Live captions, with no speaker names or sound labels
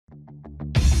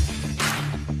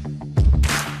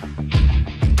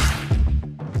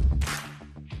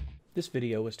This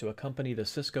video is to accompany the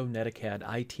Cisco Netacad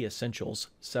IT Essentials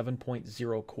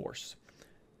 7.0 course.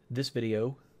 This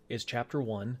video is Chapter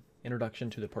 1, Introduction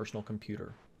to the Personal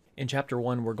Computer. In Chapter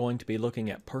 1, we're going to be looking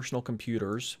at personal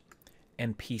computers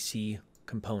and PC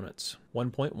components.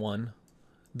 1.1,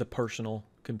 the personal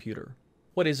computer.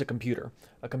 What is a computer?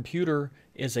 A computer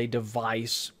is a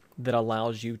device that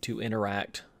allows you to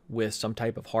interact with some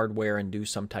type of hardware and do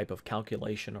some type of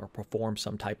calculation or perform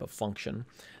some type of function.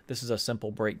 This is a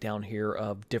simple breakdown here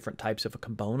of different types of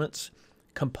components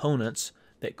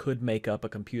that could make up a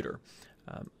computer.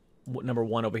 Number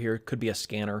one over here could be a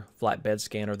scanner, flatbed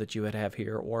scanner that you would have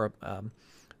here, or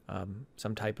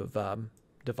some type of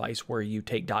device where you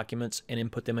take documents and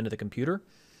input them into the computer.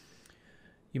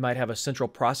 You might have a central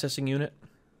processing unit.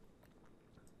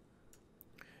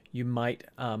 You might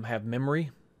have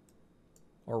memory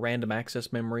or random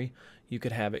access memory. You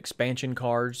could have expansion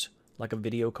cards, like a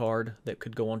video card that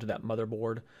could go onto that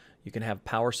motherboard. You can have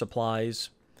power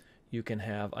supplies. You can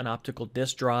have an optical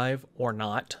disk drive or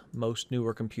not. Most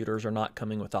newer computers are not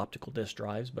coming with optical disk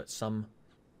drives, but some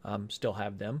still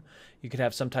have them. You could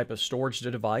have some type of storage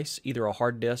device, either a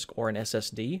hard disk or an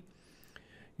SSD.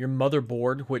 Your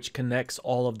motherboard, which connects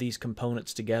all of these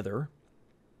components together.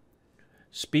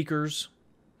 Speakers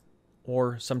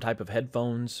or some type of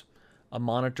headphones. A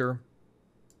monitor,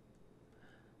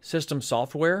 system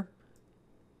software,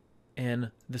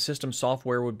 and the system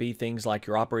software would be things like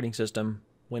your operating system,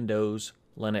 Windows,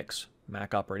 Linux,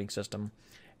 Mac operating system,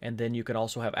 and then you can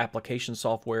also have application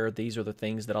software. These are the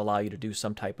things that allow you to do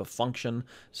some type of function,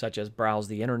 such as browse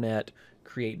the internet,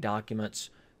 create documents,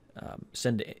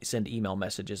 send email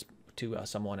messages to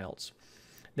someone else.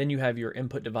 Then you have your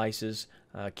input devices,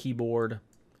 keyboard,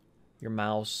 your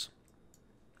mouse.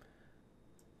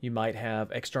 You might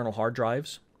have external hard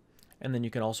drives, and then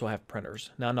you can also have printers.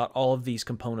 Now, not all of these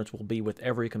components will be with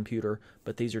every computer,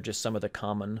 but these are just some of the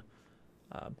common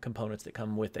components that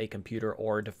come with a computer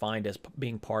or are defined as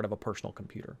being part of a personal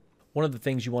computer. One of the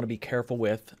things you want to be careful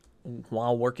with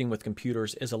while working with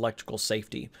computers is electrical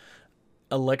safety.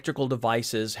 Electrical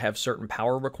devices have certain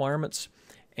power requirements,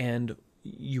 and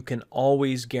you can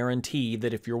always guarantee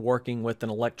that if you're working with an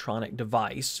electronic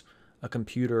device, a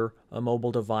computer, a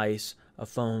mobile device, a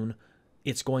phone,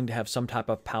 it's going to have some type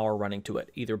of power running to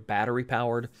it, either battery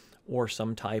powered or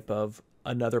some type of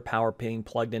another power being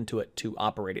plugged into it to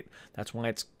operate it. That's why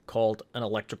it's called an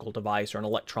electrical device or an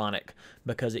electronic,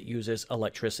 because it uses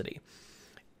electricity.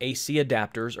 AC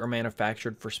adapters are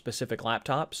manufactured for specific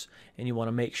laptops, and you want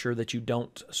to make sure that you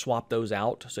don't swap those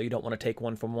out. So you don't want to take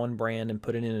one from one brand and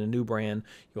put it in a new brand.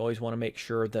 You always want to make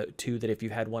sure that if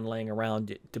you had one laying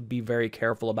around, to be very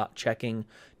careful about checking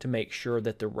to make sure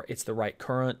that it's the right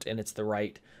current and it's the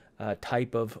right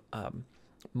type of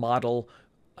model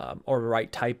or the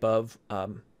right type of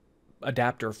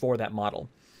adapter for that model.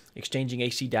 Exchanging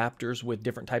AC adapters with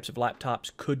different types of laptops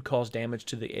could cause damage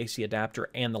to the AC adapter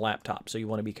and the laptop, so you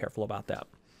want to be careful about that.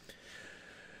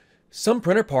 Some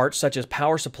printer parts, such as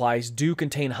power supplies, do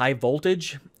contain high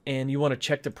voltage, and you want to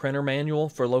check the printer manual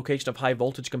for location of high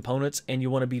voltage components, and you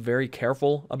want to be very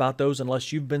careful about those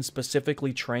unless you've been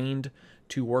specifically trained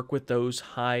to work with those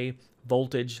high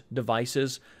voltage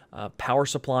devices. Power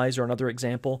supplies are another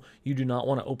example. You do not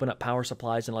want to open up power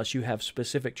supplies unless you have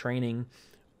specific training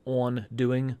on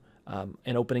doing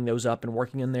and opening those up and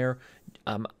working in there.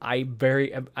 I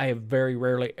have very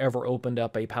rarely ever opened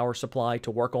up a power supply to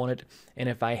work on it, and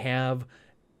if I have,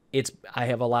 I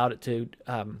have allowed it to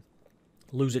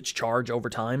lose its charge over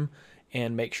time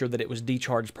and make sure that it was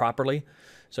decharged properly.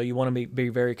 So you want to be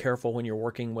very careful when you're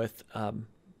working with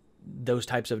those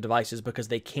types of devices, because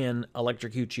they can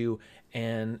electrocute you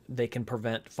and they can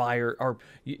prevent fire, or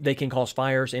they can cause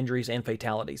fires, injuries, and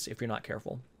fatalities if you're not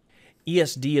careful.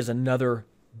 ESD is another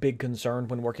big concern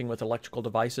when working with electrical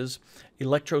devices.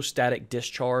 Electrostatic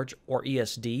discharge, or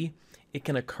ESD, it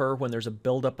can occur when there's a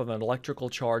buildup of an electrical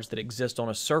charge that exists on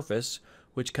a surface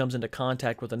which comes into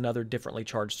contact with another differently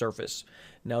charged surface.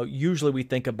 Now, usually we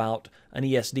think about an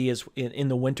ESD as in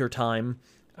the winter time,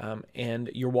 and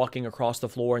you're walking across the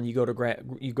floor and you go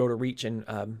to reach and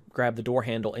grab the door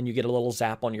handle, and you get a little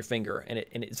zap on your finger, and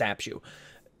it zaps you.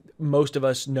 Most of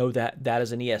us know that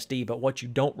is an ESD, but what you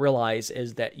don't realize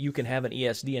is that you can have an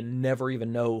ESD and never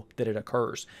even know that it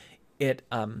occurs. At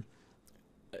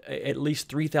least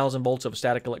 3,000 volts of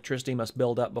static electricity must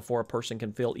build up before a person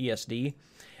can feel ESD,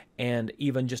 and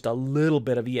even just a little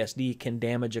bit of ESD can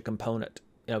damage a component.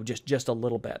 Just a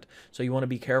little bit. So you want to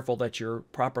be careful that you're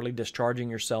properly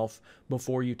discharging yourself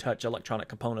before you touch electronic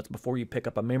components, before you pick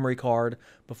up a memory card,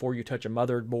 before you touch a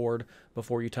motherboard,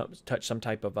 before you touch some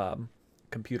type of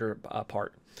computer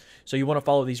part. So you want to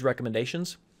follow these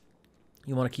recommendations.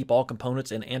 You want to keep all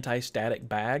components in anti-static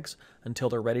bags until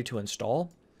they're ready to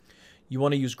install. You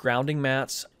want to use grounding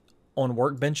mats on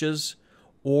workbenches,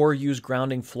 or use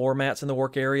grounding floor mats in the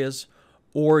work areas,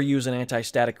 or use an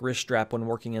anti-static wrist strap when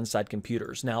working inside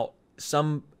computers. Now,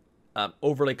 some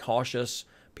overly cautious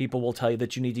people will tell you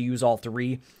that you need to use all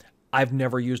three. I've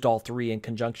never used all three in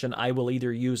conjunction. I will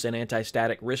either use an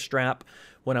anti-static wrist strap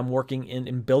when I'm working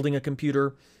in building a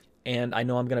computer, and I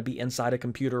know I'm going to be inside a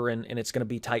computer and it's going to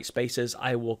be tight spaces.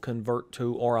 I will convert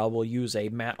to, or I will use a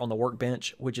mat on the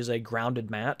workbench, which is a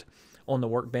grounded mat on the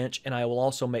workbench, and I will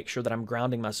also make sure that I'm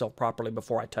grounding myself properly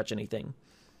before I touch anything.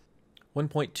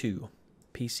 1.2,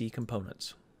 PC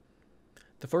components.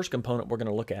 The first component we're going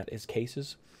to look at is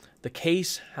cases. The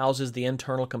case houses the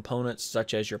internal components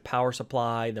such as your power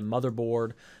supply, the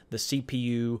motherboard, the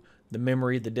CPU, the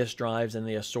memory, the disk drives, and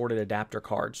the assorted adapter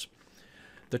cards.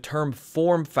 The term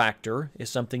form factor is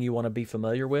something you want to be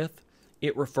familiar with.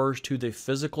 It refers to the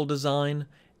physical design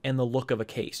and the look of a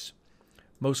case.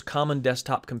 Most common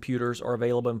desktop computers are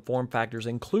available in form factors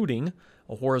including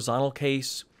a horizontal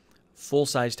case,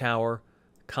 full-size tower,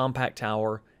 compact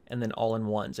tower, and then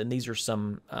all-in-ones. And these are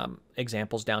some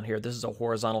examples down here. This is a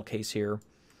horizontal case here.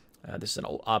 This is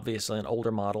obviously an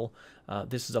older model.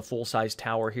 This is a full-size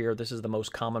tower here. This is the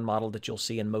most common model that you'll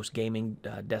see in most gaming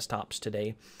desktops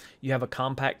today. You have a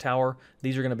compact tower.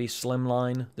 These are going to be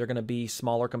slimline. They're going to be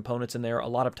smaller components in there. A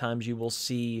lot of times you will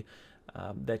see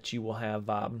that you will have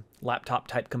laptop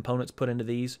type components put into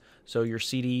these. So your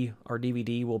CD or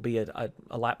DVD will be a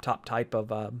laptop type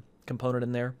of component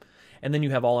in there. And then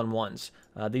you have all-in-ones.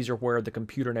 These are where the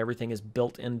computer and everything is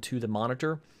built into the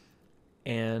monitor,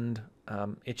 and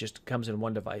it just comes in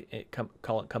one device. It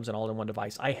comes in all in one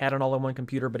device. I had an all-in-one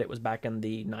computer, but it was back in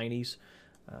the 90s,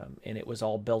 and it was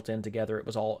all built in together. It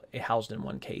was all housed in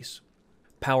one case.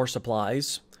 Power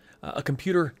supplies. A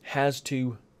computer has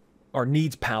to, or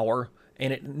needs power,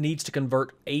 and it needs to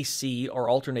convert AC or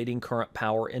alternating current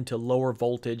power into lower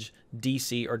voltage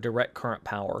DC or direct current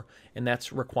power, and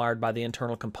that's required by the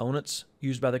internal components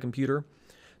used by the computer.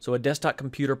 So a desktop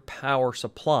computer power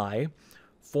supply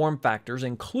form factors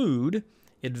include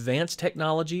advanced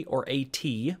technology, or AT.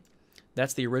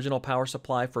 That's the original power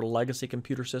supply for legacy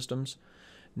computer systems.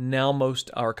 Now most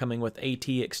are coming with AT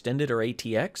extended, or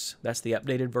ATX. That's the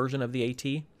updated version of the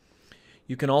AT.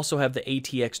 You can also have the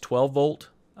ATX 12 volt.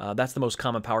 That's the most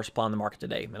common power supply on the market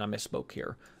today, and I misspoke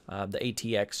here. The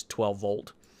ATX 12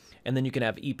 volt. And then you can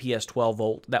have EPS 12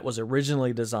 volt. That was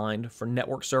originally designed for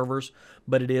network servers,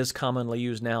 but it is commonly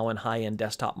used now in high-end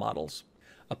desktop models.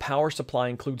 A power supply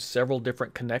includes several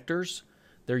different connectors.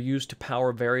 They're used to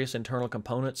power various internal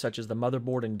components such as the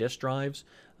motherboard and disk drives.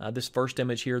 This first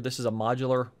image here, this is a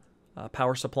modular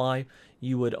power supply.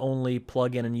 You would only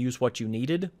plug in and use what you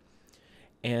needed.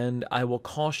 And I will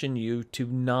caution you to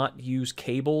not use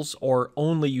cables, or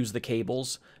only use the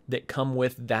cables that come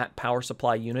with that power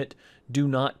supply unit. Do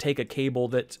not take a cable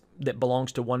that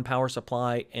belongs to one power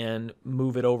supply and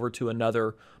move it over to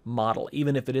another model.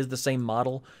 Even if it is the same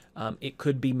model, it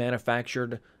could be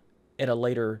manufactured at a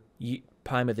later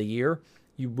time of the year.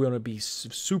 You want to be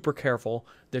super careful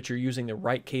that you're using the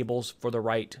right cables for the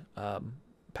right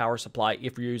power supply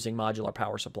if you're using modular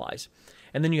power supplies.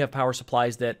 And then you have power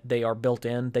supplies that they are built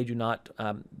in. They do not,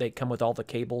 they come with all the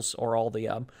cables or all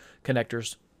the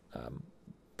connectors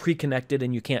pre-connected,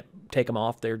 and you can't take them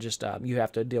off. They're just, you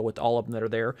have to deal with all of them that are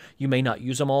there. You may not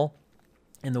use them all,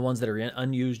 and the ones that are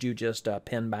unused, you just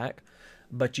pin back.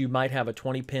 But you might have a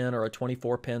 20-pin or a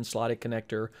 24-pin slotted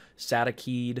connector, SATA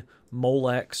keyed,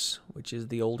 Molex, which is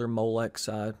the older Molex,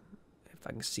 if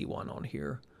I can see one on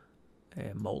here,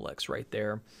 and Molex right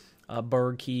there. A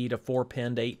Berg keyed, a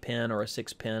 4-pin, 8-pin, or a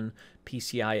 6-pin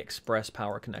PCI Express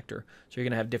power connector. So you're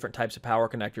going to have different types of power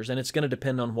connectors, and it's going to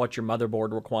depend on what your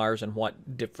motherboard requires and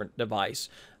what different device.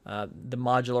 The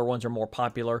modular ones are more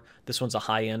popular. This one's a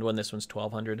high-end one. This one's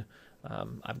 1200.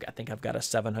 I think I've got a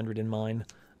 700 in mine,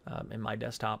 in my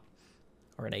desktop,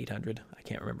 or an 800. I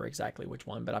can't remember exactly which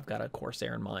one, but I've got a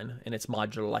Corsair in mine, and it's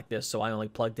modular like this, so I only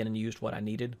plugged in and used what I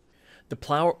needed.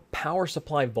 The power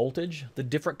supply voltage. The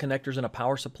different connectors in a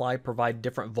power supply provide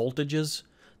different voltages.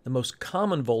 The most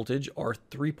common voltage are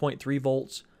 3.3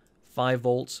 volts, 5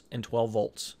 volts, and 12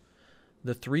 volts.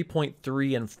 The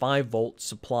 3.3 and 5 volt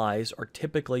supplies are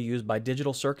typically used by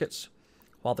digital circuits,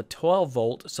 while the 12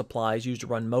 volt supplies used to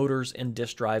run motors and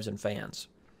disk drives and fans.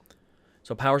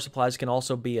 So power supplies can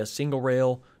also be a single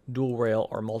rail, dual rail,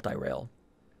 or multi-rail.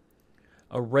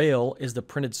 A rail is the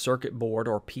printed circuit board,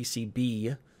 or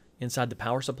PCB, inside the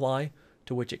power supply,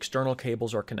 to which external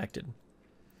cables are connected.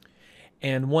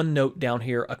 And one note down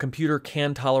here, a computer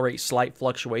can tolerate slight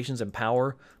fluctuations in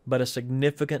power, but a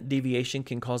significant deviation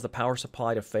can cause the power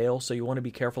supply to fail. So you want to be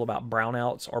careful about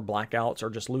brownouts or blackouts or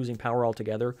just losing power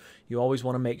altogether. You always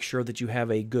want to make sure that you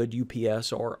have a good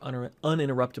UPS or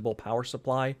uninterruptible power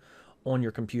supply on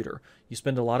your computer. You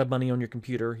spend a lot of money on your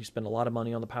computer. You spend a lot of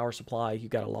money on the power supply. You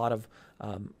got a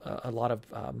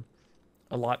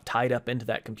lot tied up into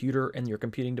that computer and your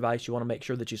computing device. You want to make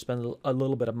sure that you spend a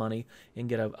little bit of money and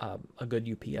get a good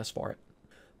UPS for it.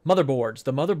 Motherboards.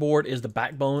 The motherboard is the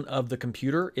backbone of the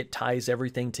computer. It ties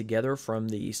everything together from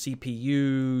the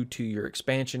CPU to your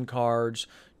expansion cards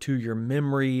to your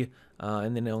memory.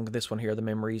 And then on this one here, the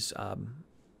memories,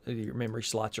 your memory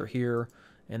slots are here.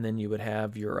 And then you would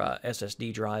have your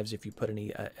SSD drives if you put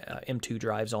any M2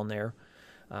 drives on there.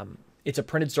 It's a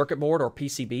printed circuit board or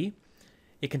PCB.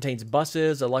 It contains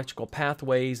buses, electrical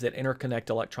pathways that interconnect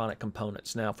electronic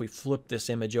components. Now, if we flip this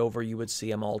image over, you would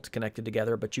see them all connected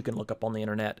together, but you can look up on the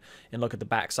internet and look at the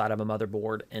back side of a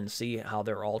motherboard and see how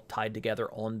they're all tied together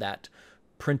on that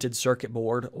printed circuit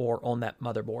board or on that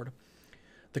motherboard.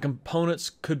 The components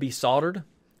could be soldered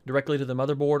directly to the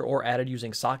motherboard or added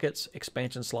using sockets,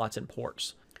 expansion slots, and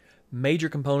ports. Major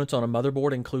components on a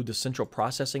motherboard include the central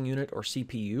processing unit or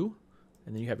CPU,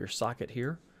 and then you have your socket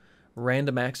here.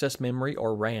 Random access memory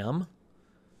or RAM.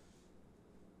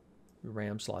 Your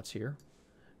RAM slots here.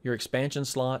 Your expansion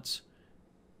slots,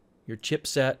 your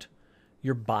chipset,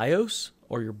 your BIOS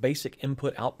or your basic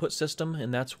input-output system,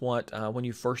 and that's what, when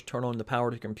you first turn on the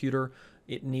power to the computer,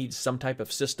 it needs some type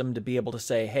of system to be able to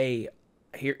say, hey,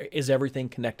 here is everything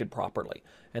connected properly,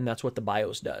 and that's what the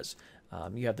BIOS does.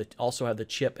 You have also have the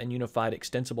chip and unified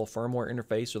extensible firmware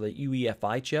interface or the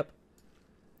UEFI chip.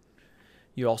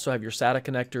 You also have your SATA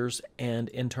connectors and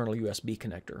internal USB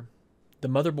connector. The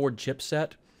motherboard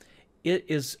chipset,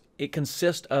 it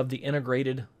consists of the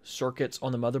integrated circuits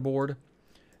on the motherboard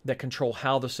that control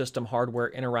how the system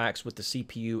hardware interacts with the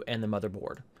CPU and the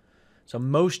motherboard. So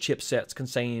most chipsets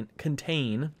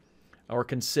contain or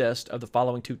consist of the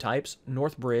following two types.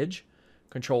 North Bridge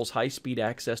controls high-speed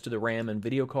access to the RAM and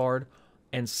video card,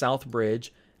 and South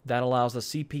Bridge that allows the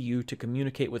CPU to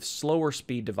communicate with slower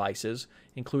speed devices,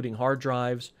 including hard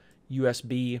drives,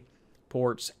 USB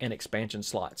ports, and expansion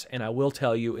slots. And I will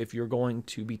tell you, if you're going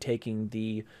to be taking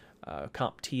the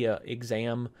CompTIA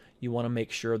exam, you want to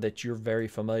make sure that you're very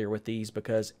familiar with these,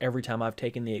 because every time I've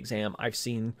taken the exam, I've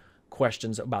seen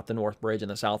questions about the North Bridge and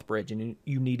the South Bridge, and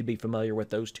you need to be familiar with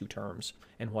those two terms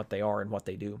and what they are and what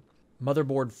they do.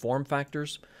 Motherboard form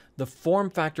factors. The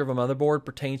form factor of a motherboard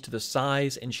pertains to the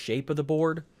size and shape of the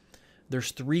board.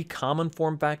 There's three common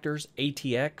form factors: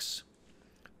 ATX,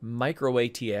 Micro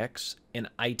ATX, and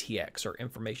ITX, or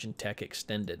Information Tech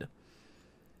Extended.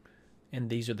 And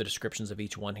these are the descriptions of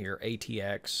each one here.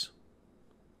 ATX, it's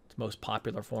the most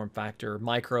popular form factor.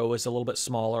 Micro is a little bit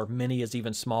smaller. Mini is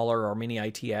even smaller, or Mini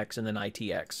ITX, and then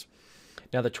ITX.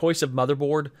 Now, the choice of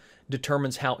motherboard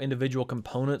determines how individual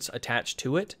components attach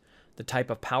to it, the type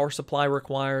of power supply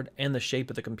required, and the shape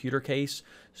of the computer case.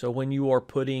 So when you are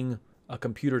putting a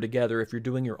computer together, if you're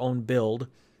doing your own build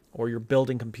or you're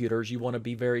building computers, you want to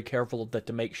be very careful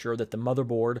to make sure that the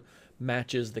motherboard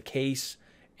matches the case,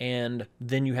 and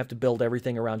then you have to build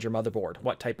everything around your motherboard.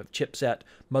 What type of chipset?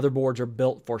 Motherboards are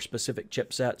built for specific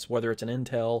chipsets, whether it's an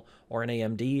Intel or an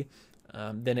AMD.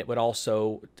 Then it would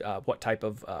also, what type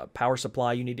of power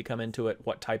supply you need to come into it,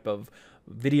 what type of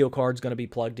video card is going to be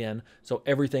plugged in. So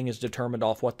everything is determined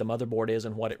off what the motherboard is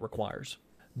and what it requires.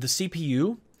 The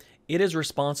CPU, it is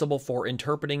responsible for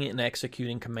interpreting and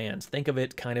executing commands. Think of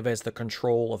it kind of as the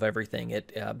control of everything.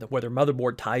 Whether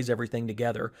motherboard ties everything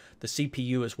together, the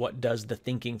CPU is what does the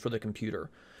thinking for the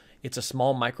computer. It's a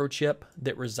small microchip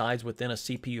that resides within a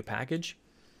CPU package.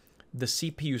 The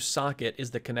CPU socket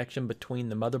is the connection between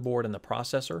the motherboard and the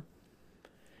processor.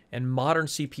 And modern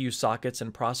CPU sockets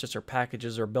and processor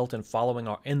packages are built in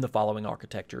the following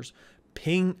architectures: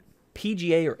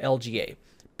 PGA or LGA,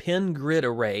 pin grid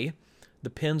array. The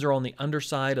pins are on the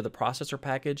underside of the processor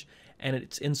package, and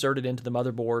it's inserted into the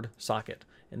motherboard socket.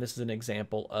 And this is an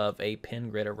example of a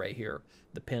pin grid array here.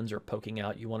 The pins are poking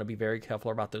out. You want to be very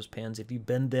careful about those pins. If you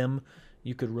bend them,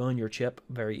 you could ruin your chip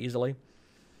very easily.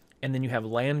 And then you have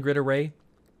LAN grid array.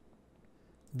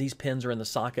 These pins are in the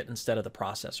socket instead of the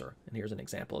processor. And here's an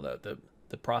example of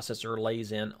the processor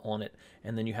lays in on it,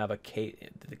 and then you have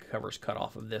the cover's cut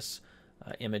off of this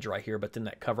image right here, but then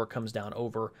that cover comes down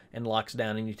over and locks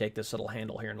down, and you take this little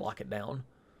handle here and lock it down.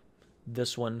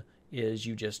 This one is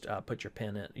you just put your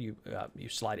pin in, you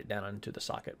slide it down into the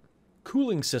socket.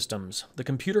 Cooling systems. The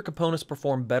computer components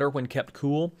perform better when kept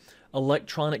cool.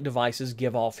 Electronic devices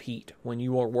give off heat. When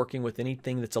you are working with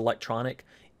anything that's electronic,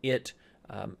 it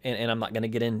and I'm not going to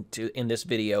get into in this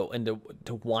video into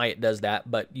why it does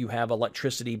that, but you have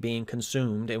electricity being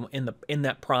consumed, and in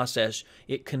that process,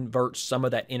 it converts some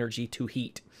of that energy to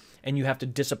heat, and you have to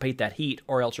dissipate that heat,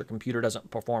 or else your computer doesn't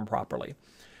perform properly.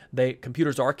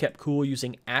 Computers are kept cool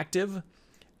using active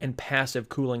and passive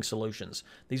cooling solutions.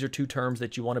 These are two terms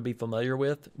that you want to be familiar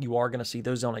with. You are going to see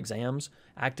those on exams.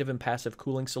 Active and passive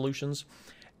cooling solutions.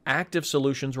 Active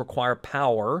solutions require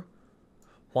power,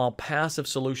 while passive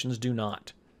solutions do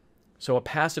not. So a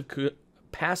passive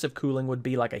cooling would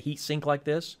be like a heat sink like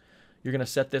this. You're going to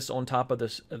set this on top of the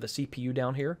CPU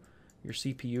down here. Your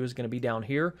CPU is going to be down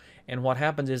here. And what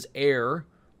happens is air,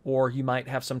 or you might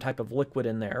have some type of liquid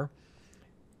in there.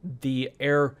 The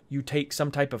air, you take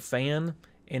some type of fan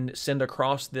and send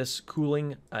across this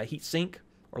cooling heat sink,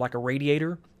 or like a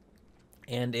radiator,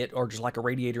 or just like a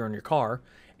radiator on your car,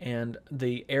 and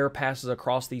the air passes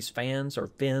across these fans or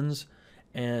fins,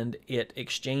 and it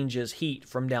exchanges heat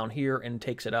from down here and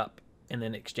takes it up and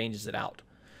then exchanges it out.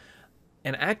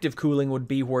 An active cooling would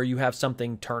be where you have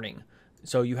something turning.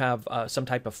 So you have some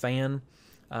type of fan.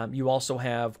 You also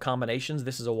have combinations.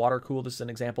 This is a water cooled. This is an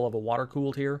example of a water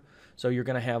cooled here. So you're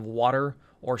going to have water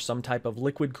or some type of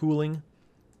liquid cooling.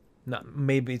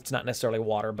 Maybe it's not necessarily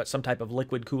water, but some type of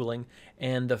liquid cooling,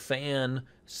 and the fan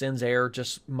sends air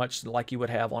just much like you would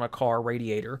have on a car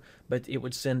radiator, but it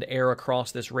would send air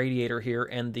across this radiator here,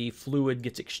 and the fluid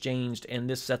gets exchanged, and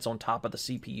this sets on top of the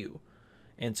CPU,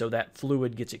 and so that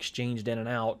fluid gets exchanged in and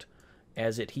out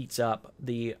as it heats up.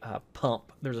 The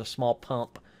pump, there's a small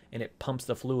pump, and it pumps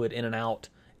the fluid in and out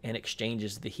and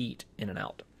exchanges the heat in and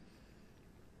out.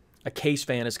 A case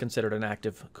fan is considered an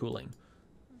active cooling.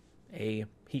 A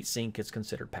heat sink is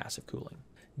considered passive cooling.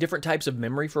 Different types of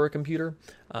memory for a computer.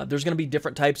 There's going to be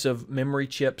different types of memory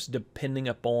chips depending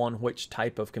upon which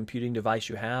type of computing device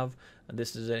you have.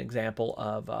 This is an example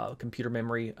of computer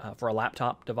memory for a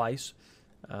laptop device.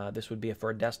 This would be for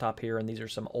a desktop here, and these are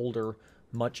some older,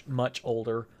 much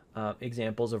older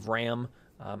examples of RAM.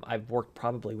 I've worked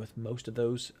probably with most of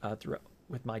those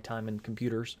with my time in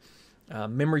computers.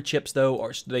 Memory chips,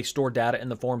 though, they store data in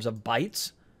the forms of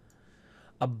bytes.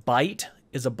 A byte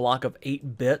is a block of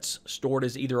 8 bits stored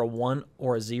as either a 1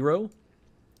 or a 0.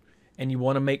 And you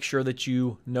want to make sure that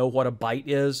you know what a byte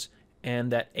is,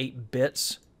 and that 8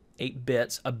 bits, a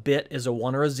bit is a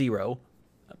 1 or a 0.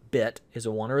 A bit is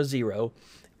a 1 or a 0.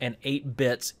 And 8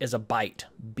 bits is a byte,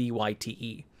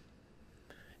 B-Y-T-E.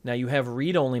 Now you have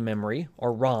read-only memory,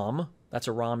 or ROM. That's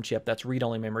a ROM chip. That's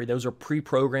read-only memory. Those are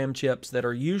pre-programmed chips that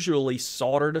are usually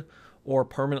soldered or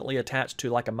permanently attached to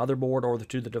like a motherboard or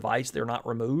to the device. They're not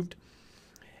removed.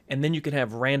 And then you can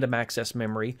have random access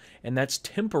memory, and that's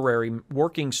temporary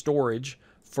working storage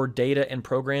for data and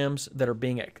programs that are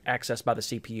being accessed by the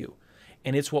CPU.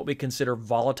 And it's what we consider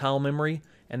volatile memory,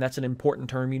 and that's an important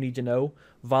term you need to know.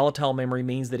 Volatile memory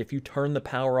means that if you turn the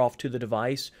power off to the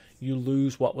device, you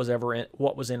lose what was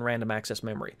in random access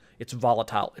memory. It's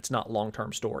volatile. It's not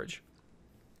long-term storage.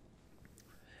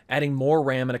 Adding more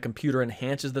RAM in a computer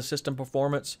enhances the system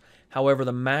performance. However,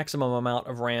 the maximum amount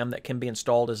of RAM that can be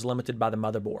installed is limited by the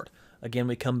motherboard. Again,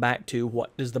 we come back to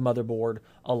what does the motherboard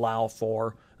allow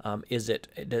for? Is it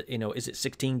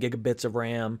 16 gigabits of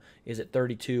RAM? Is it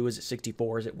 32? Is it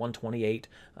 64? Is it 128?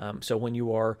 So when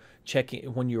you are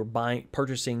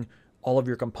purchasing all of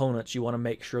your components, you want to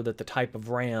make sure that the type of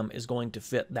RAM is going to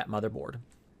fit that motherboard.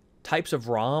 Types of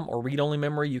ROM or read-only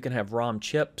memory: you can have ROM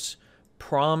chips,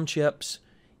 PROM chips,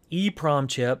 EEPROM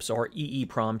chips or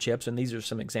EEPROM chips, and these are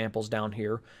some examples down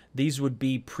here. These would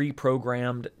be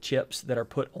pre-programmed chips that are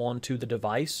put onto the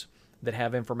device that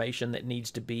have information that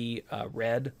needs to be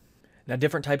read. Now,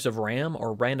 different types of RAM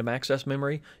or random access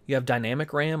memory: you have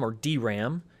dynamic RAM or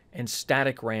DRAM and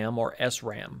static RAM or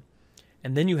SRAM.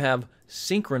 And then you have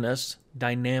synchronous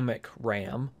dynamic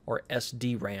RAM or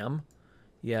SDRAM.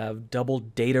 You have double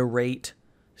data rate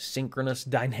synchronous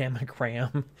dynamic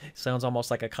RAM. Sounds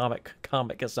almost like a comic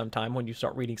at some time when you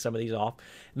start reading some of these off.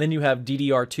 And then you have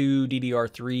DDR2,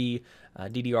 DDR3,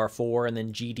 DDR4, and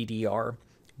then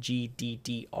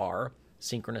GDDR,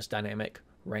 synchronous dynamic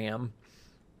RAM.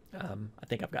 I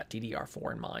think I've got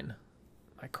DDR4 in mine,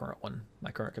 my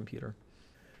current computer.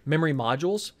 Memory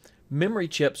modules. Memory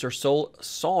chips are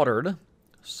soldered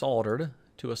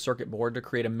to a circuit board to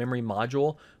create a memory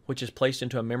module, which is placed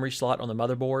into a memory slot on the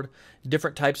motherboard.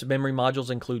 Different types of memory modules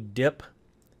include DIP,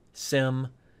 SIM,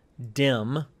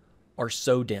 DIMM, or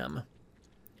SODIMM.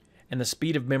 And the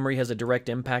speed of memory has a direct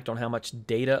impact on how much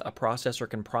data a processor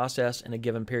can process in a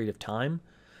given period of time.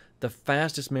 The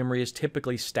fastest memory is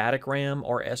typically static RAM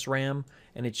or SRAM,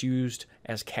 and it's used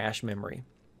as cache memory.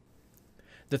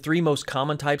 The three most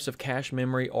common types of cache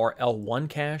memory are L1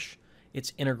 cache,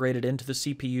 It's integrated into the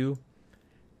CPU.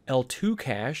 L2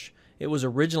 cache, it was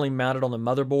originally mounted on the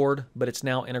motherboard, but it's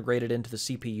now integrated into the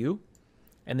CPU.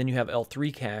 And then you have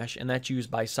L3 cache, and that's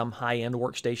used by some high-end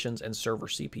workstations and server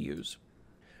CPUs.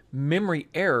 Memory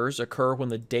errors occur when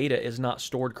the data is not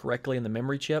stored correctly in the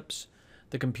memory chips.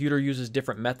 The computer uses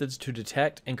different methods to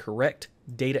detect and correct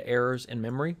data errors in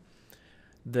memory.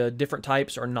 The different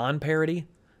types are non-parity.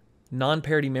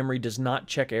 Non-parity memory does not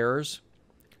check errors.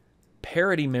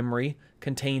 Parity memory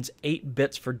contains 8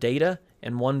 bits for data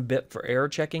and 1 bit for error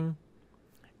checking.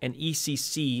 And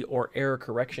ECC, or error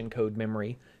correction code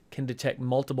memory, can detect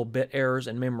multiple bit errors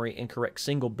in memory and correct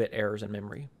single bit errors in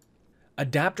memory.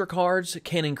 Adapter cards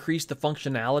can increase the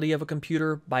functionality of a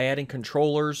computer by adding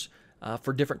controllers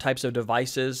for different types of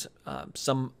devices.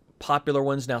 Some popular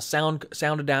ones now, sound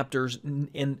adapters.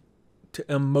 In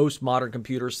most modern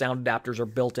computers, sound adapters are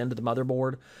built into the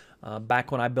motherboard.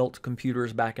 Back when I built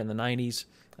computers back in the 90s,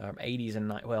 80s,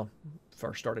 and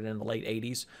first started in the late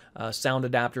 80s, sound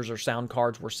adapters or sound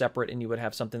cards were separate, and you would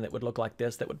have something that would look like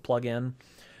this that would plug in.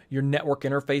 Your network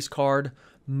interface card,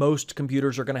 most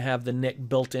computers are going to have the NIC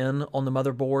built in on the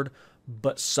motherboard,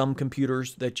 but some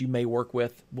computers that you may work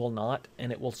with will not,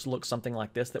 and it will look something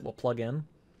like this that will plug in.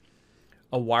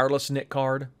 A wireless NIC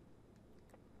card,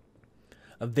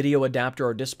 a video adapter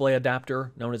or display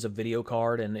adapter known as a video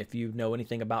card, and if you know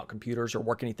anything about computers or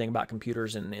work anything about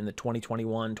computers in the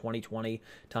 2021, 2020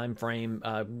 time frame,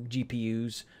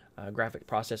 GPUs, graphic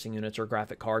processing units or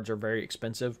graphic cards are very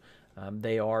expensive.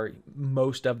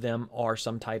 Most of them are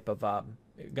some type of,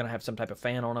 going to have some type of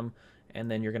fan on them, and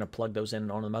then you're going to plug those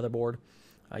in on the motherboard.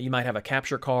 You might have a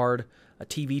capture card, a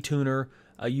TV tuner,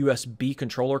 a USB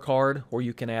controller card, where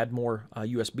you can add more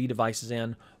USB devices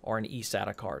in, or an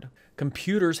eSATA card.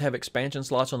 Computers have expansion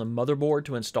slots on the motherboard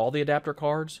to install the adapter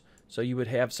cards, so you would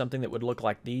have something that would look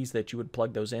like these that you would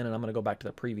plug those in, and I'm going to go back to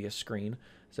the previous screen.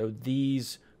 So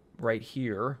these right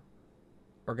here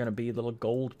are going to be little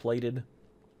gold-plated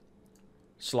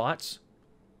slots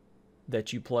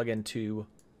that you plug into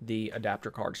the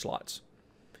adapter card slots.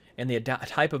 And the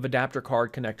type of adapter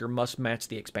card connector must match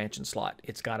the expansion slot.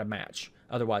 It's got to match.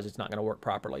 Otherwise, it's not going to work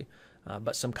properly.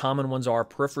 But some common ones are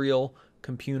peripheral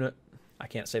component,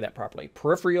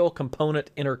 peripheral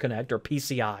component interconnect, or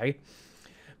PCI,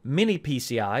 mini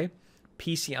PCI,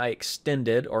 PCI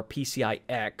extended, or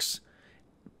PCI-X,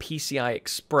 PCI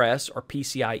Express, or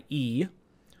PCIe,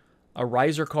 a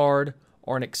riser card,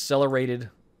 or an accelerated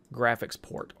graphics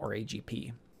port, or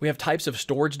AGP. We have types of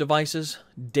storage devices.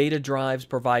 Data drives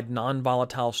provide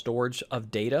non-volatile storage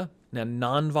of data. Now,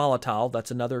 non-volatile,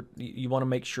 that's another, you want to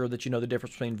make sure that you know the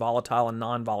difference between volatile and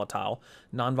non-volatile.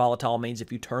 Non-volatile means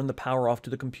if you turn the power off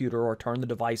to the computer or turn the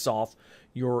device off,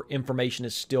 your information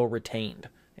is still retained,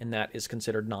 and that is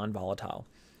considered non-volatile.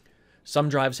 Some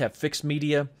drives have fixed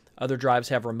media, other drives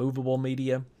have removable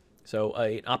media. So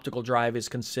an optical drive is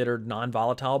considered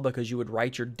non-volatile because you would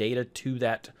write your data to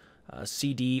that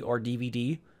CD or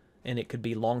DVD, and it could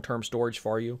be long-term storage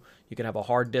for you. You can have a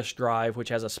hard disk drive, which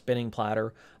has a spinning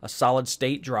platter, a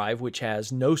solid-state drive, which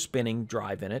has no spinning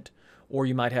drive in it, or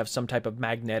you might have some type of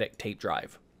magnetic tape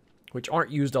drive, which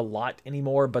aren't used a lot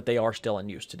anymore, but they are still in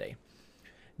use today.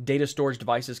 Data storage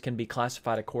devices can be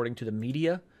classified according to the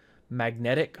media.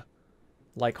 Magnetic,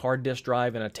 like hard disk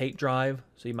drive and a tape drive.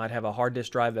 So you might have a hard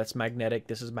disk drive that's magnetic.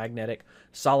 This is magnetic.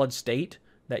 Solid state,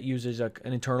 that uses an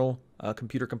internal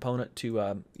computer component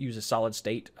to use a solid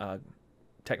state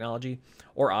technology,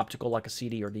 or optical like a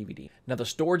CD or DVD. Now the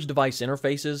storage device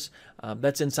interfaces,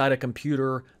 that's inside a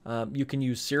computer. You can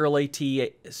use serial AT or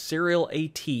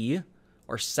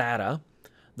SATA.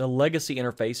 The legacy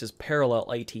interface is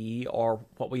parallel ATE, or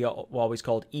what we always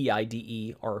called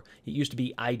EIDE, or it used to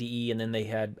be IDE and then they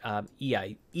had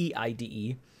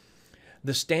EIDE.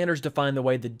 The standards define the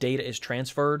way the data is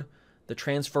transferred, the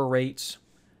transfer rates,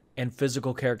 and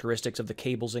physical characteristics of the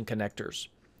cables and connectors.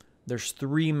 There's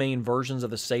 3 main versions of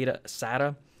the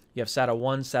SATA. You have SATA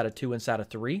 1, SATA 2, and SATA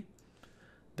 3.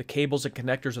 The cables and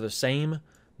connectors are the same,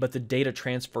 but the data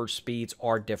transfer speeds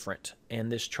are different.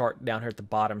 And this chart down here at the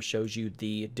bottom shows you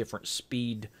the different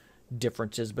speed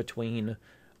differences between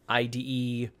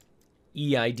IDE,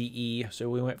 EIDE. So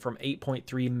we went from 8.3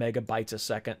 megabytes a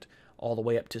second all the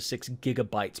way up to 6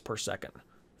 gigabytes per second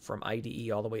from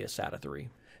IDE all the way to SATA 3.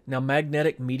 Now,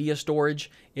 magnetic media storage,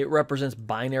 it represents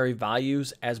binary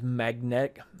values as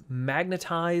magnetized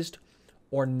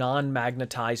or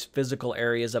non-magnetized physical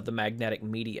areas of the magnetic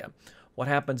media. What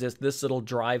happens is this little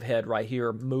drive head right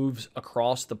here moves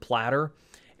across the platter,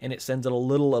 and it sends it a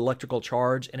little electrical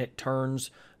charge, and it turns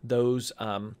those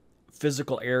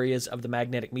physical areas of the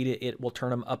magnetic media, it will turn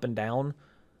them up and down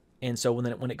And so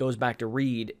when it goes back to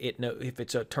read, if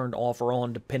it's turned off or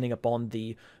on depending upon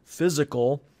the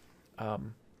physical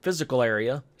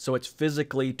area. So it's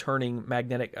physically turning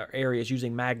magnetic areas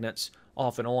using magnets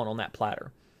off and on that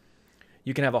platter.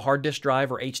 You can have a hard disk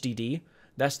drive or HDD.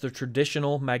 That's the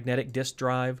traditional magnetic disk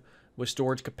drive with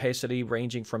storage capacity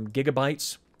ranging from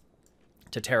gigabytes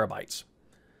to terabytes.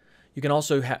 You can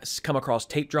also come across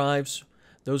tape drives.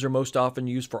 Those are most often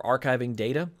used for archiving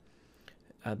data.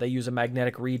 They use a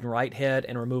magnetic read and write head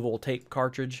and removable tape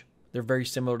cartridge. They're very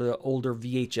similar to the older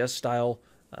VHS style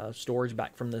storage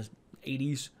back from the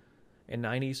 80s and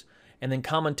 90s. And then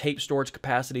common tape storage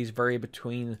capacities vary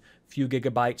between few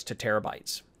gigabytes to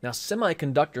terabytes. Now,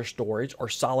 semiconductor storage or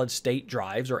solid state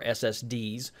drives or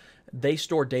SSDs, they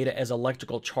store data as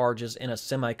electrical charges in a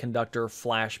semiconductor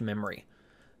flash memory.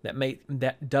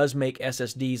 That does make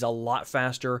SSDs a lot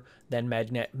faster than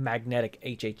magnetic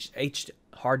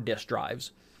hard disk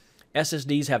drives.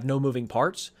 SSDs have no moving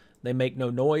parts, they make no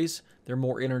noise, they're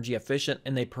more energy efficient,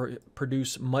 and they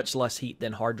produce much less heat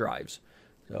than hard drives.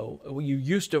 So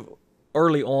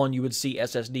early on, you would see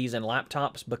SSDs in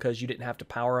laptops because you didn't have to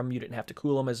power them, you didn't have to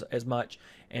cool them as much,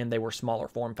 and they were smaller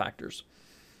form factors.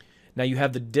 Now you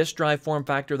have the disk drive form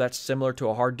factor that's similar to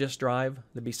a hard disk drive.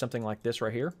 That'd be something like this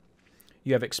right here.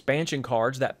 You have expansion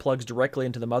cards that plugs directly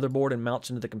into the motherboard and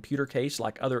mounts into the computer case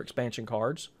like other expansion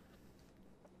cards.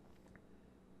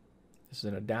 This is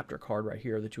an adapter card right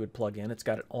here that you would plug in. It's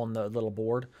got it on the little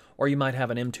board. Or you might have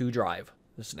an M2 drive.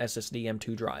 This is an SSD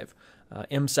M2 drive.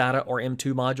 MSATA or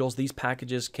M2 modules, these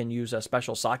packages can use a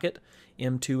special socket.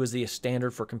 M2 is the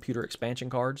standard for computer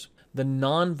expansion cards. The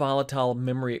Non-Volatile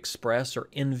Memory Express, or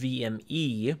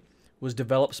NVMe, was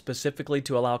developed specifically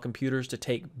to allow computers to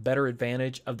take better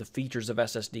advantage of the features of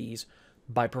SSDs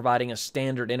by providing a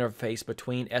standard interface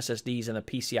between SSDs and the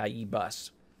PCIe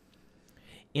bus.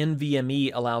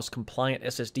 NVMe allows compliant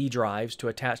SSD drives to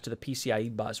attach to the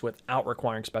PCIe bus without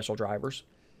requiring special drivers.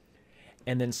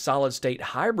 And then solid-state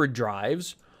hybrid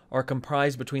drives are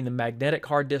comprised between the magnetic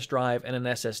hard disk drive and an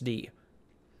SSD.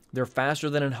 They're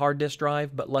faster than a hard disk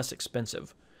drive, but less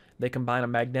expensive. They combine a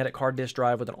magnetic hard disk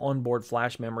drive with an onboard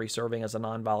flash memory serving as a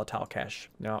non-volatile cache.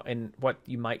 Now, and what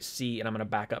you might see, and I'm going to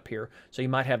back up here. So you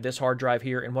might have this hard drive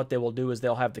here, and what they will do is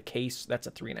they'll have the case, that's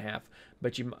a 3.5,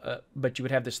 but you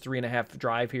would have this 3.5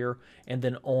 drive here, and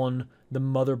then on the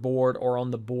motherboard or on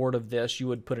the board of this, you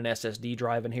would put an SSD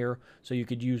drive in here, so you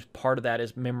could use part of that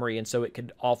as memory, and so it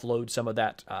could offload some of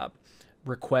that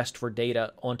request for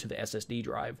data onto the SSD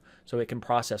drive, so it can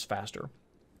process faster.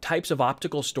 Types of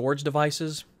optical storage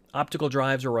devices. Optical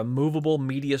drives are removable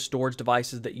media storage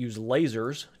devices that use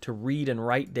lasers to read and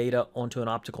write data onto an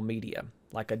optical media,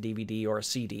 like a DVD or a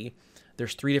CD.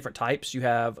 There's 3 different types. You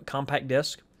have compact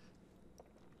disc,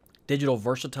 digital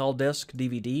versatile disc,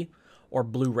 DVD, or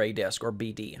Blu-ray disc, or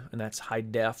BD, and that's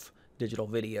high-def digital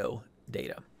video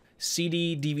data.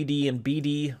 CD, DVD, and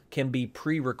BD can be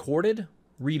pre-recorded,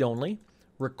 read-only,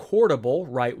 recordable,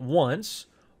 write once,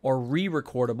 or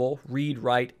re-recordable, read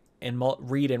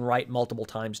and write multiple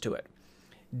times to it.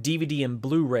 DVD and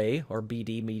Blu-ray, or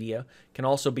BD media, can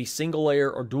also be single layer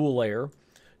or dual layer.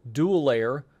 Dual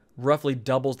layer roughly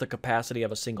doubles the capacity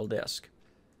of a single disc.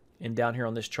 And down here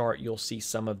on this chart, you'll see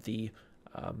some of the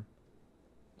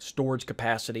storage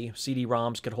capacity.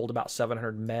 CD-ROMs could hold about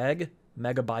 700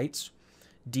 megabytes.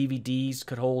 DVDs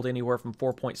could hold anywhere from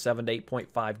 4.7 to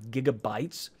 8.5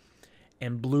 gigabytes.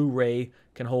 And Blu-ray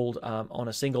can hold, on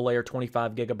a single layer,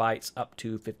 25 gigabytes up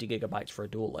to 50 gigabytes for a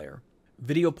dual layer.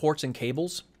 Video ports and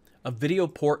cables. A video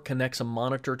port connects a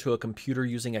monitor to a computer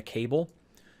using a cable.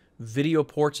 Video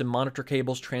ports and monitor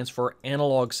cables transfer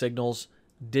analog signals,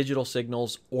 digital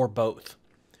signals, or both.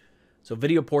 So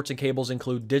video ports and cables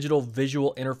include digital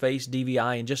visual interface,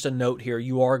 DVI, and just a note here,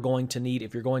 you are going to need,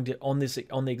 if you're going to, on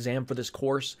the exam for this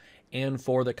course and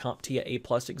for the CompTIA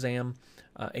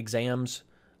A+ exams,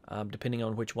 depending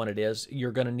on which one it is,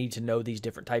 you're going to need to know these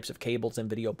different types of cables and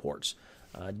video ports.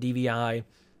 DVI,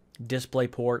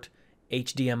 DisplayPort,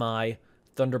 HDMI,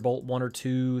 Thunderbolt 1 or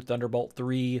 2, Thunderbolt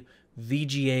 3,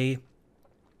 VGA,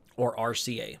 or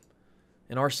RCA.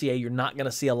 In RCA, you're not going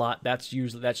to see a lot. That's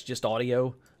just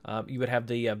audio. You would have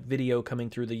the video coming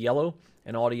through the yellow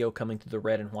and audio coming through the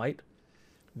red and white.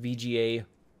 VGA,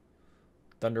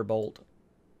 Thunderbolt,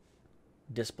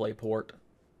 DisplayPort,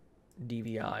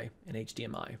 DVI, and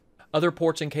HDMI. Other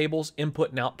ports and cables,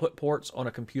 input and output ports on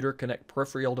a computer connect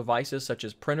peripheral devices such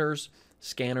as printers,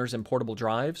 scanners, and portable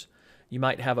drives. You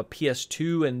might have a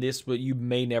PS2, and you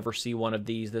may never see one of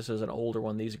these. This is an older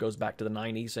one. These goes back to the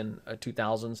 90s and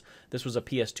 2000s. This was a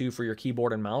PS2 for your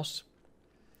keyboard and mouse.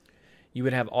 You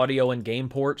would have audio and game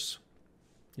ports.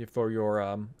 for your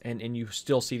and you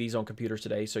still see these on computers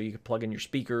today. So you can plug in your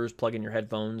speakers, plug in your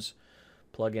headphones,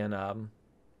 plug in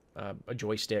a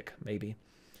joystick, maybe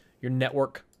your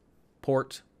network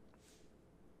port,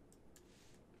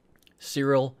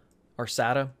 serial or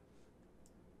SATA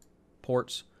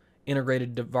ports,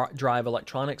 integrated drive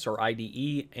electronics or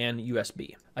IDE, and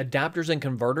USB. Adapters and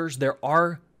converters. There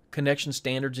are connection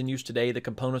standards in use today. The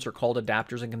components are called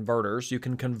adapters and converters. You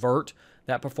can convert.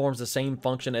 That performs the same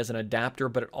function as an adapter,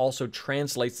 but it also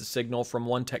translates the signal from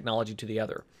one technology to the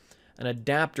other. An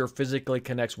adapter physically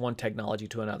connects one technology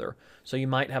to another. So you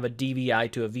might have a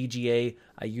DVI to a VGA.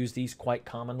 I use these quite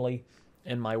commonly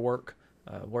in my work,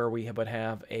 where we would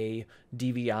have a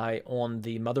DVI on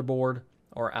the motherboard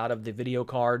or out of the video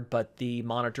card, but the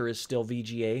monitor is still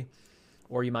VGA.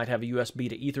 Or you might have a USB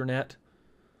to Ethernet.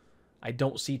 I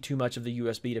don't see too much of the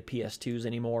USB to PS2s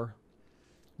anymore.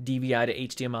 DVI to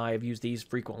HDMI, I've used these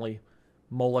frequently.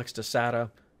 Molex to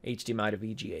SATA, HDMI to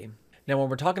VGA. Now, when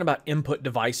we're talking about input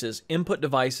devices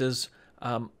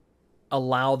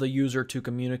allow the user to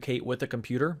communicate with the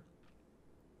computer.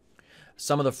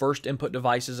 Some of the first input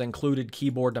devices included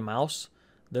keyboard to mouse.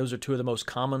 Those are two of the most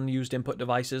common used input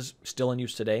devices, still in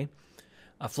use today.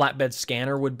 A flatbed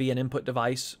scanner would be an input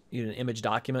device, image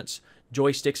documents.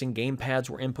 Joysticks and gamepads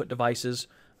were input devices.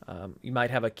 You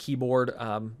might have a keyboard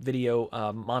video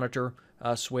monitor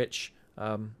switch,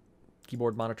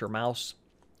 keyboard monitor mouse.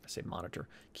 I say monitor.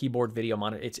 Keyboard video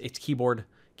monitor. It's keyboard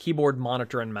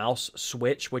monitor and mouse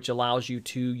switch, which allows you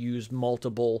to use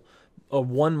multiple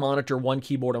one monitor, one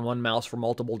keyboard, and one mouse for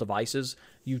multiple devices.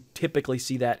 You typically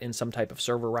see that in some type of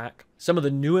server rack. Some of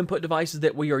the new input devices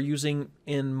that we are using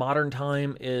in modern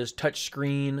time is touch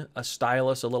screen, a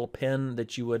stylus, a little pen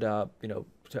that you would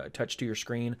touch to your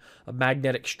screen, a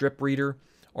magnetic strip reader,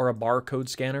 or a barcode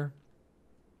scanner.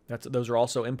 Those are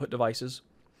also input devices.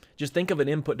 Just think of an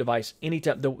input device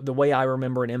anytime. The way I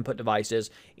remember an input device is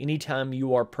anytime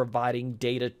you are providing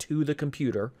data to the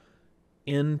computer,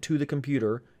 into the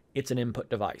computer, it's an input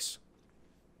device.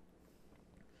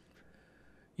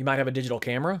 You might have a digital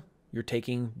camera. You're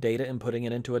taking data and putting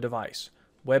it into a device.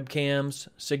 Webcams,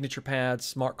 signature pads,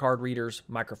 smart card readers,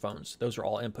 microphones. Those are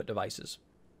all input devices.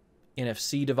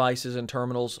 NFC devices and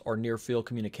terminals are near-field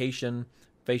communication,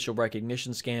 facial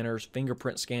recognition scanners,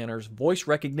 fingerprint scanners, voice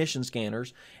recognition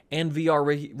scanners, and VR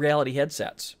reality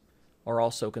headsets are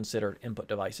also considered input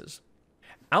devices.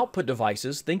 Output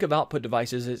devices, think of output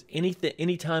devices as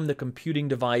anytime the computing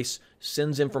device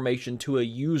sends information to a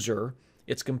user,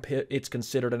 it's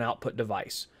considered an output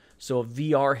device. So a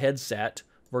VR headset,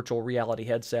 virtual reality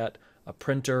headset, a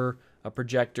printer, a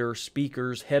projector,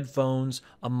 speakers, headphones,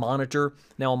 a monitor.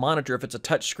 Now a monitor, if it's a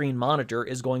touchscreen monitor,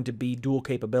 is going to be dual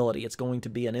capability. It's going to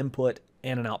be an input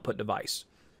and an output device.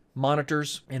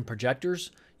 Monitors and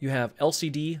projectors, you have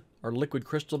LCD or liquid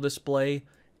crystal display,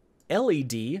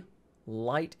 LED,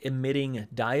 light emitting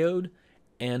diode,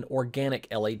 and organic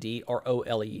LED or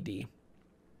OLED.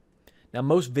 Now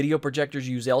most video projectors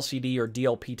use LCD or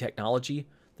DLP technology.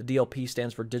 The DLP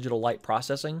stands for digital light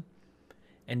processing,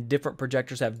 and different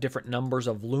projectors have different numbers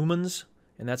of lumens,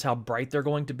 and that's how bright they're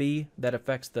going to be. That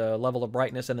affects the level of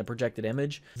brightness in the projected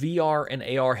image. VR and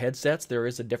AR headsets, there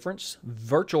is a difference.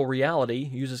 Virtual reality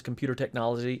uses computer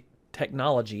technology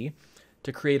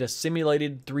to create a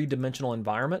simulated three-dimensional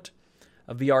environment.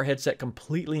 A VR headset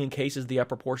completely encases the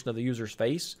upper portion of the user's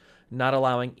face, not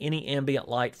allowing any ambient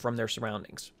light from their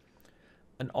surroundings.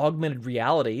 An augmented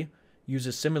reality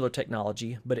uses similar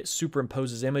technology, but it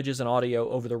superimposes images and audio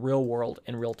over the real world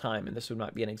in real time. And this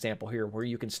might be an example here where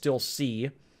you can still see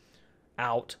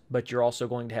out, but you're also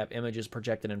going to have images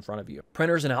projected in front of you.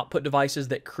 Printers and output devices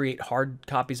that create hard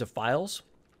copies of files.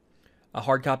 A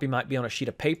hard copy might be on a sheet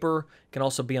of paper, can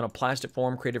also be on a plastic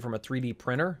form created from a 3D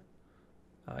printer.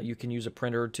 You can use a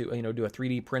printer to do a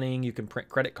 3D printing. You can print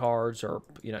credit cards, or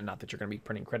not that you're going to be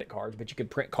printing credit cards, but you can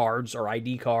print cards or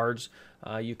ID cards.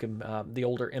 You can the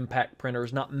older impact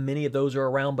printers. Not many of those are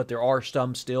around, but there are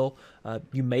some still.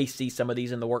 You may see some of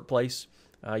these in the workplace.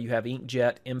 You have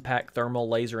inkjet, impact, thermal,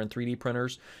 laser, and 3D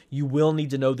printers. You will need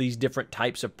to know these different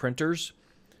types of printers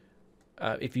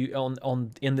if you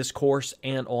in this course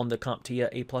and on the CompTIA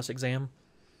A+ exam.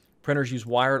 Printers use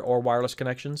wired or wireless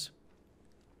connections.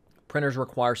 Printers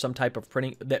require some type of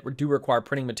printing require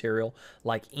printing material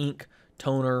like ink,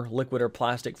 toner, liquid, or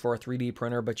plastic for a 3D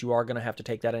printer, but you are going to have to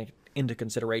take that into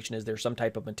consideration. Is there some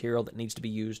type of material that needs to be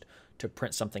used to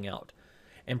print something out?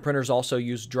 And printers also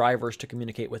use drivers to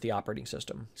communicate with the operating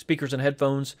system. Speakers and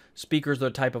headphones. Speakers are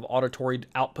a type of auditory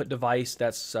output device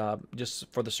that's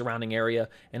just for the surrounding area,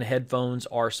 and headphones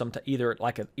are either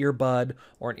like an earbud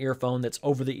or an earphone that's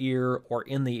over the ear or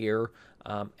in the ear,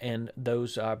 and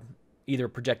those either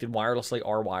projected wirelessly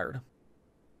or wired.